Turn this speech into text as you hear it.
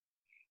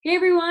Hey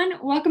everyone,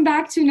 welcome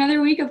back to another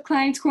week of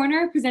Clients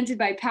Corner presented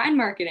by Patent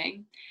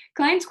Marketing.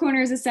 Clients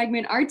Corner is a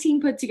segment our team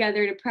put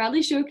together to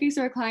proudly showcase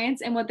our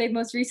clients and what they've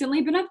most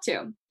recently been up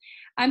to.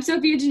 I'm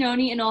Sophia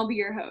Giannoni and I'll be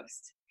your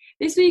host.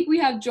 This week we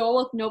have Joel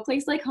with No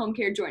Place Like Home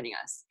Care joining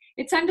us.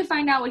 It's time to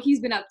find out what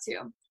he's been up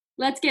to.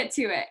 Let's get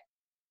to it.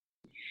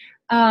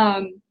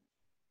 Turn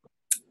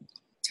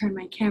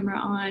my camera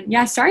on.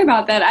 Yeah, sorry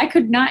about that. I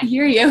could not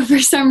hear you for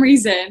some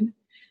reason.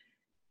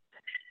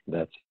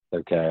 That's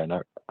okay. And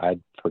I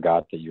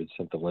forgot that you had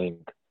sent the link.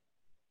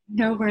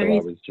 No So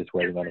worries. I was just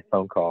waiting on a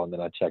phone call, and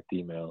then I checked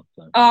email.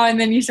 So. Oh, and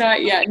then you saw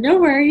it. Yeah, no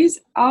worries.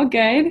 All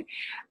good.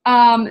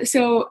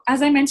 So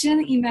as I mentioned in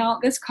the email,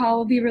 this call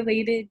will be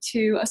related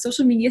to a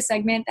social media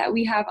segment that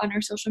we have on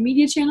our social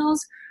media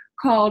channels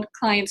called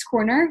Clients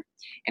Corner.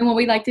 And what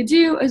we like to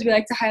do is we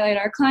like to highlight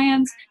our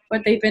clients,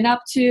 what they've been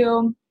up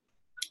to,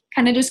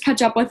 kind of just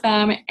catch up with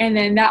them. And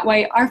then that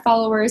way our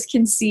followers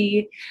can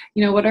see,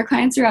 what our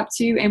clients are up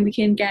to, and we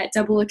can get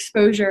double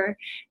exposure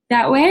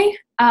that way.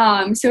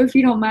 So if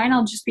you don't mind,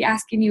 I'll just be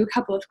asking you a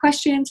couple of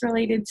questions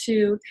related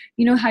to,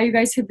 how you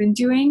guys have been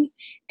doing,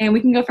 and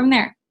we can go from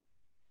there.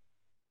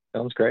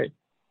 Sounds great.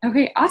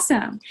 Okay,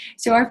 awesome.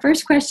 So our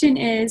first question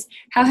is,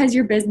 how has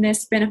your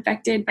business been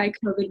affected by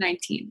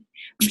COVID-19?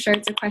 I'm sure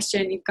it's a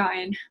question you've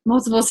gotten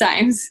multiple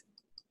times.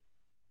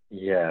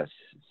 Yes.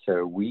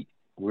 So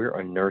we're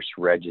a nurse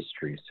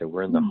registry, so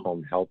we're in the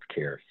home health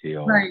care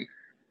field.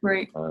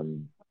 Right.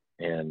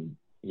 And,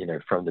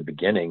 from the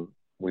beginning,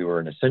 we were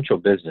an essential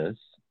business,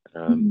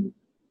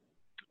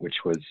 which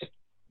was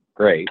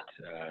great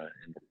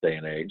in this day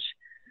and age.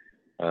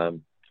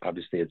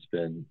 Obviously, it's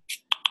been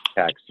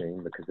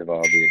taxing because of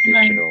all the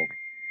additional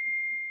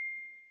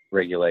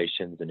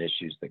regulations and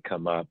issues that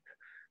come up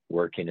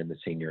working in the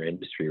senior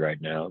industry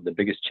right now. The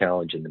biggest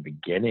challenge in the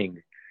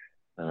beginning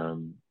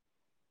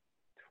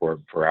for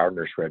our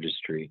nurse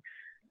registry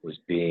was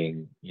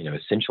being,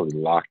 essentially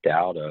locked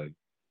out of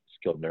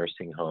skilled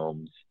nursing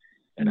homes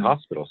and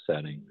hospital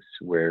settings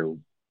where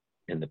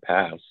in the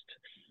past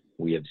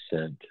we have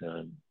sent,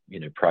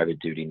 private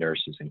duty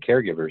nurses and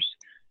caregivers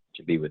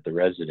to be with the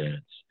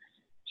residents.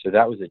 So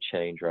that was a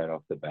change right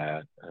off the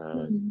bat.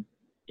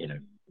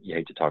 You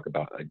hate to talk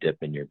about a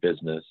dip in your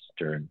business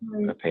during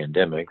a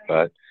pandemic,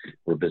 but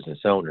we're business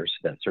owners.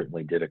 So that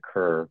certainly did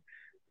occur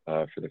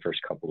for the first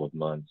couple of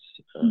months,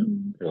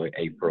 really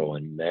April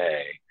and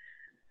May.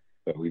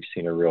 But we've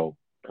seen a real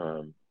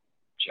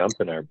jump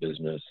in our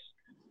business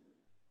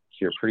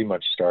here pretty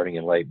much starting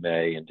in late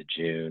May into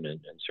June and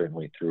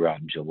certainly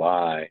throughout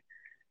July,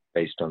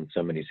 based on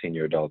so many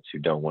senior adults who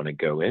don't want to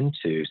go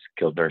into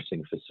skilled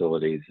nursing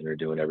facilities and are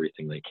doing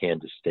everything they can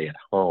to stay at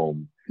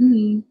home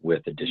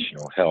with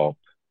additional help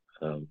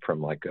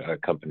from like a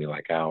company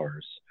like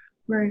ours.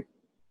 Right.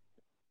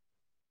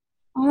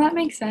 Oh, that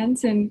makes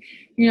sense. And,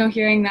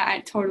 hearing that, I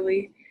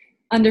totally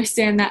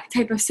understand that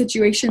type of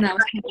situation that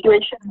was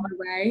our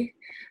way.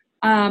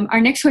 Our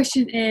next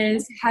question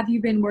is, have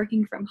you been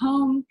working from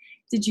home?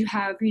 Did you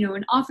have,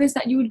 an office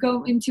that you would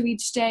go into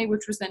each day,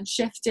 which was then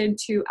shifted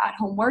to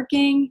at-home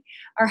working?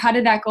 Or how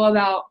did that go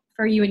about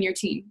for you and your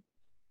team?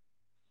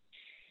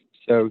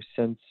 So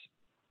since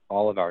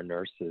all of our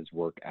nurses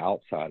work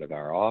outside of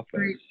our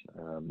office,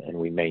 and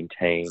we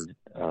maintain,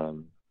 a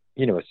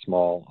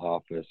small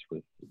office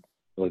with,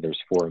 really there's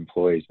 4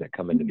 employees that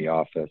come into the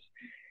office,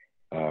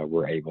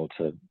 we're able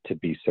to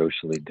be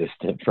socially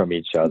distant from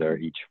each other.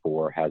 Each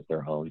 4 has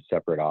their own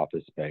separate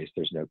office space.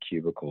 There's no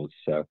cubicles.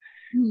 So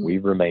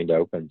we've remained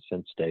open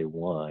since day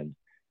one,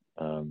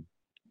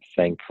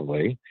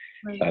 thankfully,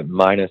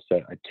 minus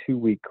a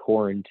 2-week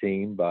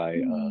quarantine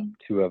by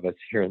 2 of us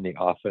here in the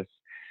office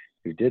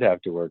who did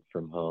have to work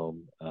from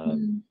home.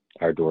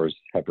 Our doors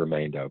have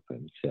remained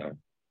open. So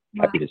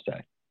happy to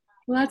say.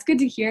 Well, that's good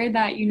to hear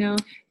that,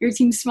 your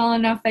team's small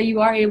enough that you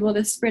are able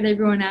to spread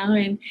everyone out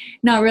and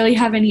not really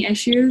have any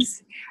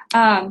issues.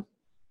 Our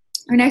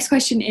next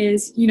question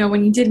is,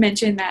 when you did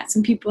mention that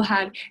some people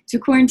had to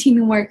quarantine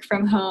and work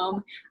from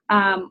home,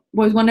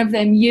 was one of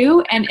them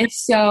you? And if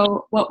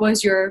so, what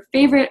was your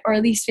favorite or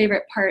least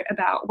favorite part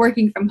about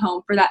working from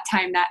home for that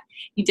time that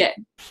you did?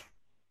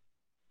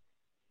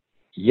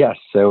 Yes,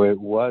 so it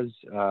was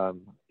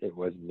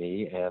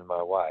me and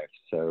my wife.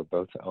 So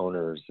both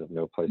owners of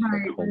No Place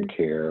Like Home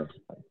Care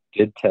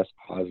did test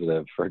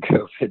positive for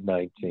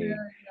COVID-19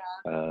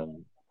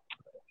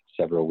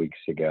 several weeks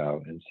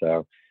ago. And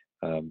so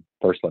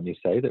first, let me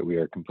say that we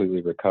are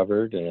completely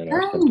recovered and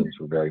our symptoms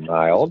were very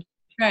mild.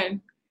 Good.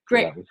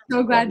 Great.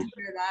 So glad to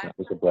hear that. That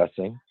was a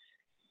blessing.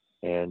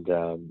 And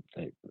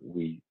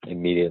we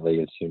immediately,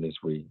 as soon as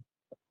we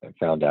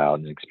found out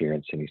and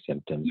experienced any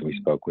symptoms, we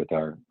spoke with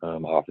our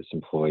office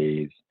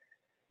employees,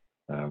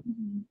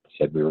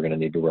 said we were going to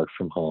need to work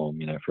from home,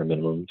 for a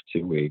minimum of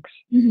 2 weeks.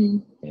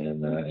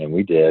 And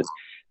we did.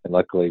 And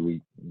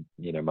luckily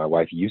my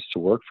wife used to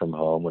work from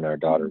home when our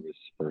daughter was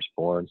first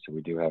born. So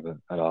we do have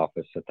an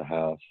office at the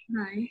house.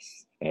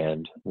 Nice.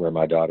 And where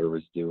my daughter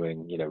was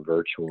doing,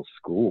 virtual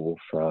school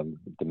from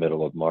the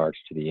middle of March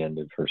to the end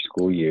of her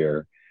school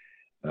year,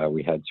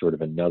 we had sort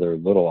of another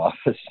little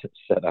office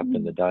set up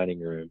in the dining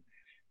room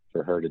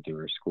for her to do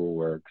her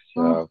schoolwork.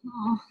 So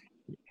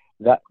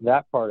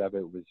that part of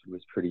it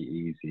was pretty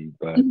easy.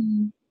 But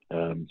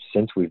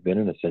since we've been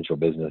in essential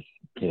business,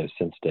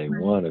 since day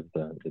one of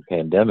the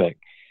pandemic,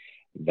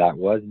 that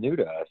was new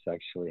to us,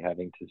 actually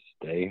having to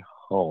stay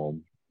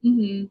home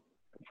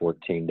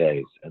 14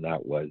 days. And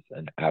that was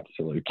an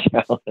absolute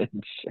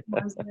challenge.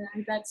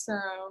 I bet so.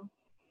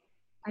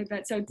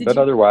 But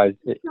otherwise,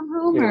 it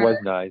was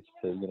nice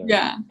to,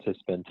 to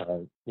spend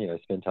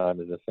time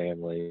as a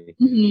family,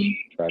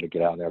 try to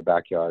get out in our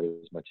backyard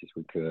as much as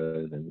we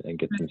could and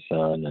get some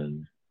sun.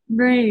 And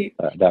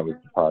that was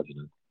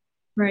positive.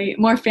 Right.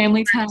 More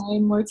family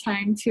time, more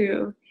time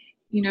to,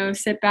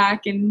 sit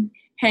back and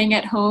hang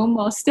at home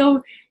while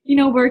still,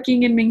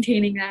 working and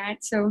maintaining that.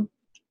 So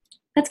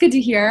that's good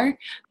to hear.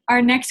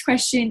 Our next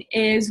question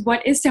is,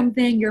 what is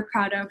something you're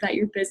proud of that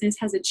your business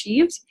has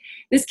achieved?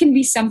 This can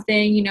be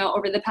something,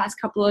 over the past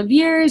couple of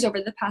years, over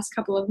the past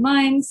couple of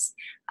months,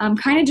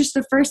 kind of just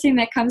the first thing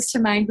that comes to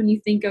mind when you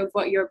think of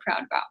what you're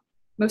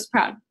most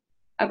proud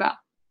about.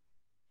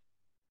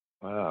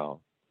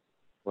 Wow.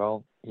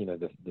 Well,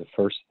 the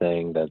first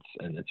thing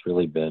and it's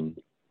really been,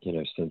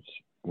 since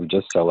we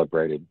just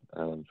celebrated,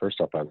 first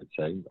off, I would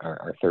say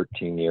our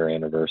 13-year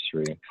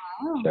anniversary.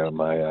 Wow.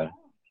 So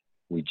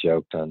we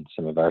joked on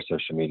some of our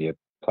social media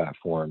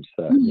platforms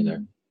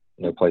that,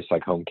 no place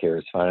like home care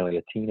is finally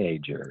a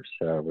teenager.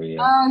 So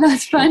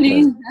that's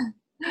funny.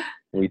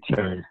 We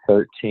turned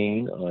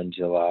 13 on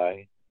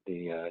July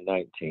the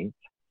 19th.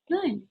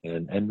 Nice.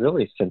 And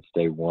really since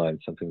day one,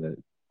 something that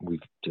we've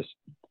just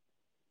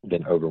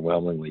been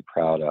overwhelmingly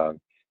proud of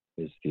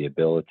is the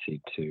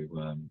ability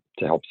to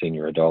help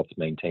senior adults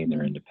maintain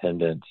their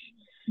independence,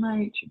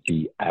 to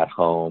be at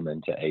home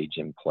and to age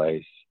in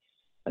place.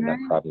 And that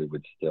probably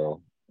would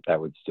still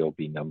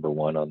be number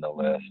one on the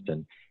list.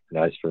 And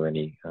as for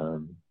any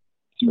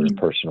sort of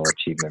personal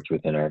achievements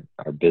within our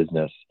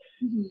business,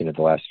 the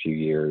last few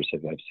years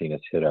have seen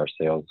us hit our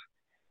sales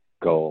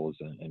goals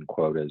and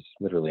quotas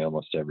literally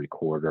almost every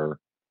quarter,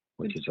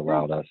 which has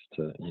allowed us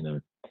to,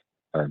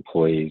 our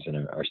employees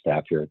and our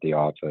staff here at the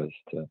office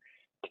to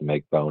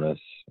make bonus,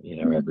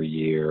 every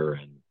year.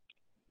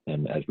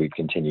 And as we've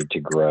continued to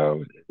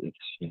grow,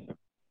 it's,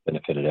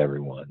 benefited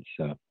everyone.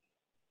 So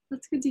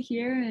that's good to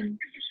hear. And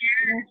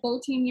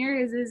 13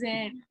 years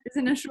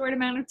isn't a short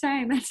amount of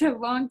time. That's a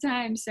long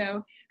time.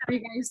 So for you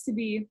guys to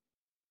be,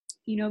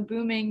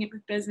 booming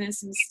with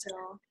business and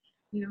still,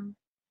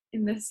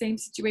 in the same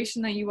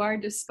situation that you are,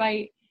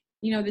 despite,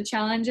 the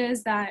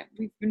challenges that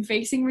we've been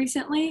facing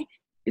recently,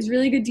 is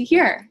really good to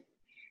hear.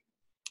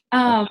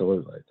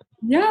 Absolutely.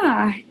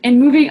 Yeah. And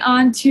moving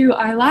on to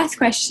our last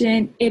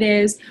question, it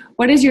is,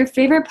 what is your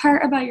favorite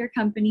part about your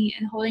company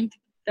and holding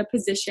the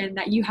position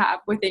that you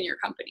have within your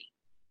company?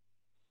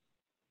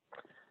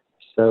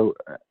 So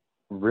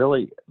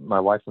really, my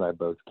wife and I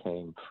both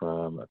came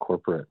from a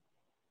corporate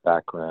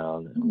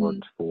background and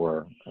worked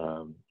for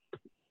a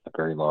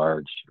very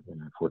large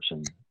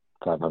Fortune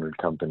 500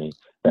 company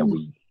that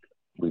we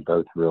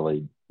both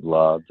really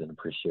loved and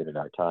appreciated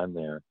our time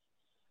there.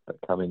 But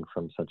coming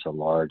from such a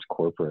large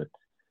corporate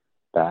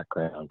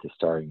background to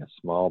starting a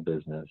small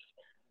business,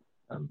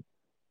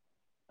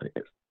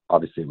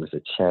 obviously it was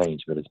a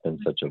change, but it's been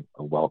such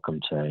a welcome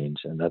change.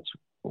 And that's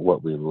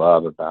what we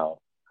love about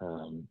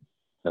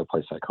No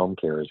Place Like Home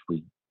Care is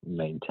we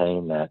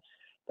maintain that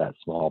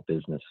small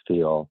business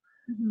feel,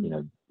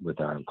 with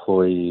our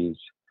employees,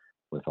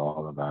 with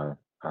all of our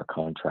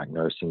contract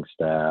nursing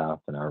staff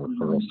and our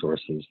referral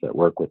sources that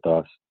work with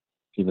us,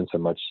 even so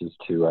much as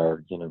to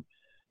our,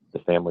 the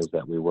families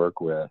that we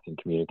work with, and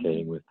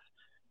communicating with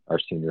our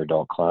senior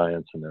adult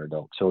clients and their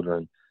adult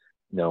children,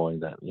 knowing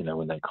that,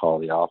 when they call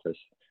the office,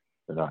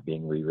 they're not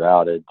being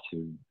rerouted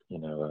to,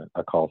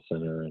 a call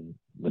center in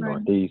the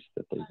Northeast,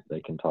 that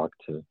they can talk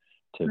to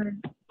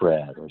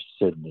Brett or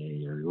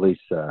Sydney or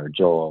Lisa or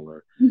Joel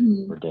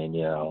or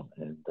Danielle.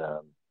 And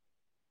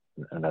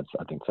that's,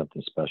 I think,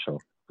 something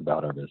special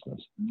about our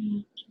business.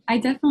 I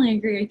definitely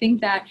agree. I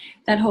think that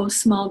whole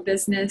small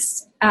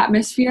business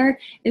atmosphere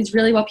is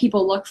really what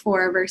people look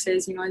for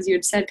versus, as you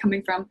had said,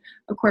 coming from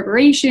a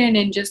corporation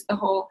and just the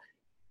whole,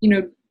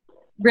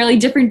 really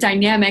different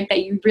dynamic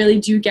that you really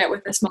do get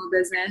with a small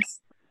business.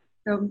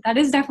 So that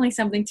is definitely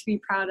something to be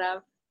proud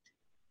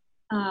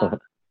of.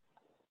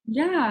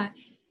 Yeah.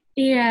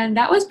 And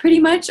that was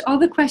pretty much all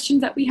the questions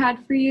that we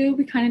had for you.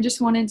 We kind of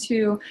just wanted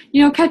to,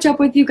 catch up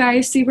with you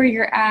guys, see where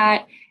you're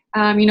at,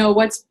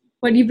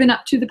 what you've been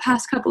up to the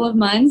past couple of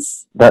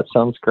months. That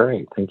sounds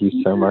great. Thank you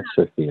so much,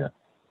 Sophia.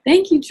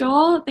 Thank you,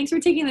 Joel. Thanks for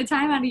taking the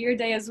time out of your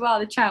day as well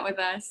to chat with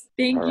us.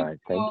 Thank you. All right.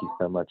 Thank you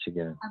so much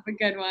again. Have a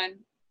good one.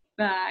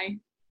 Bye.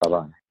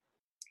 Bye-bye.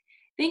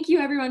 Thank you,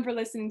 everyone, for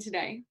listening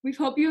today. We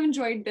hope you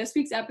enjoyed this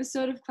week's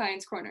episode of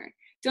Clients Corner.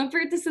 Don't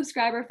forget to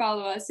subscribe or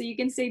follow us so you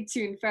can stay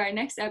tuned for our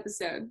next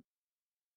episode.